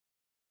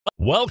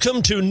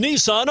Welcome to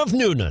Nissan of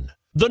Newnan,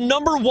 the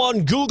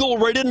 #1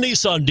 Google-rated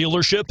Nissan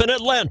dealership in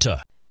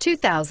Atlanta.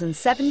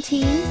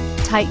 2017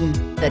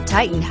 Titan. The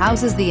Titan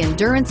houses the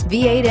Endurance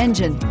V8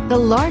 engine, the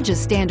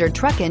largest standard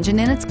truck engine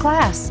in its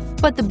class.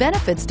 But the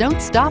benefits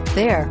don't stop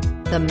there.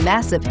 The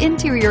massive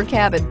interior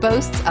cabin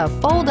boasts a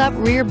fold-up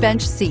rear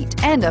bench seat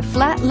and a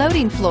flat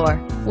loading floor.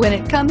 When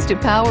it comes to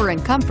power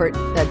and comfort,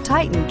 the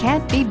Titan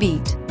can't be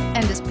beat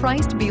and is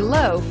priced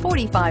below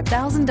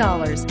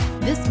 $45,000.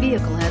 This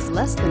vehicle has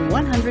less than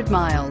 100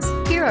 miles.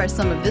 Here are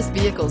some of this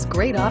vehicle's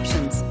great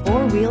options: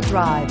 four-wheel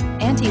drive,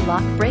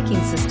 anti-lock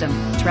braking system,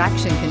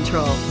 traction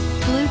control,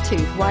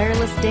 Bluetooth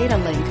wireless data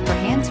link for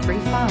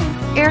hands-free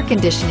phone, air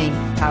conditioning,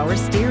 power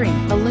steering,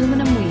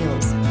 aluminum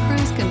wheels,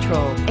 cruise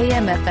control,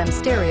 AM/FM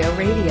stereo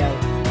radio,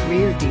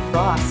 rear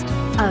defrost.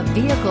 A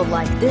vehicle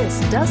like this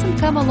doesn't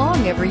come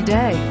along every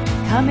day.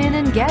 Come in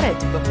and get it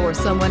before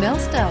someone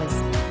else does.